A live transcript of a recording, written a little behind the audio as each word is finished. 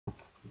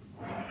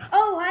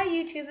Hi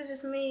YouTube, this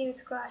is me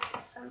with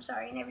glasses. I'm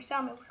sorry, you never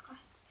saw me with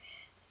glasses.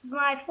 This is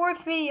my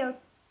 4th video.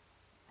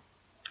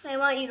 I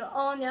want you to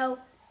all know,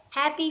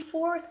 happy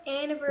 4th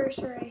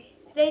anniversary.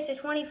 Today's the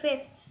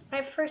 25th.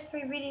 My first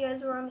 3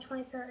 videos were on the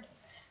 23rd.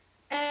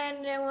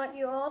 And I want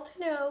you all to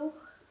know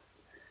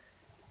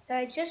that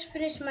I just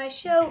finished my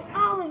show,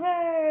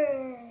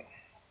 Oliver!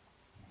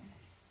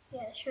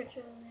 Yeah, the shirt's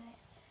really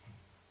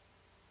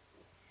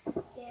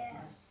nice.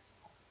 Yes.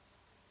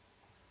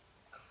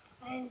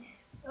 And,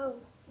 oh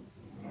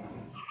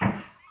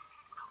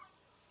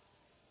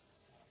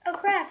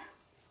crap!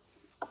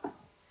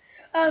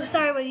 Oh,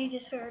 sorry what you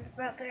just heard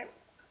about that.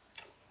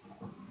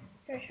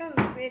 They're showing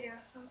me a video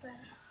or something.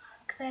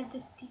 Because I had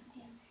this DVD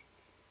in there.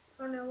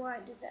 I don't know why I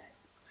did that.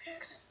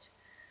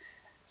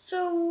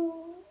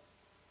 So,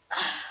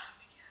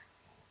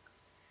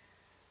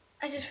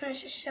 I just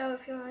finished the show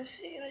if you want to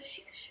see. Let's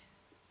see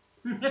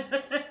the show.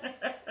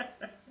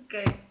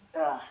 Okay.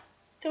 Ugh,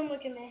 don't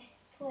look at me.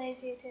 It's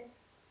lazy too.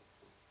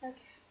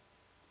 Okay.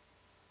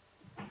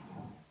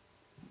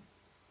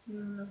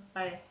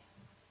 Hi.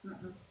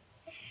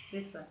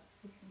 This one.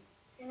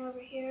 And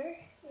over here,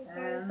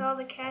 there's all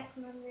the cast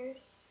members.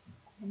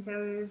 And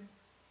there is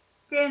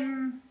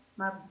Tim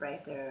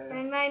Markbreiter.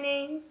 And my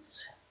name's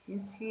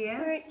Is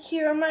here. right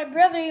here. My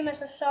brother, you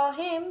must have saw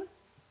him.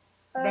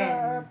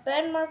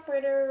 Ben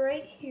Markbreiter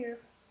right here.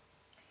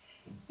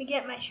 Let me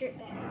get my shirt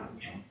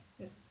down.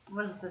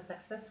 Was it a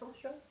successful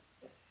show?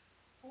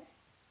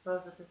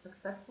 Was it a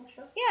successful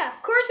show? Yeah,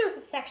 of course it was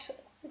a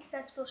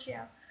successful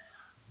show.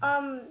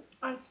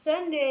 On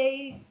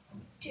Sunday,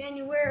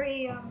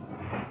 January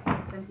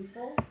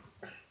 24?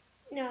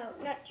 No,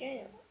 not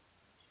January.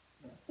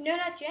 No,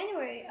 not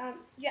January.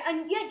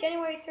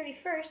 January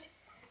 31st.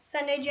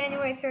 Sunday,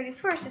 January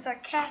 31st is our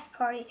cast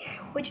party,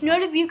 which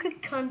none of you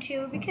could come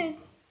to because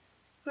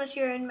unless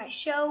you're in my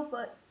show,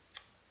 but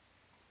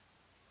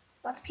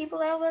lots of people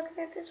that are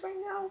looking at this right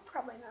now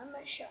probably not in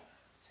my show,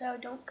 so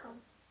don't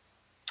come.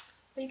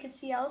 But you can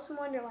see Alice in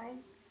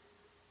Wonderland.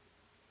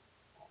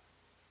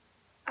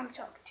 I'm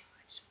talking too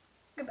much.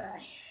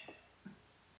 Goodbye.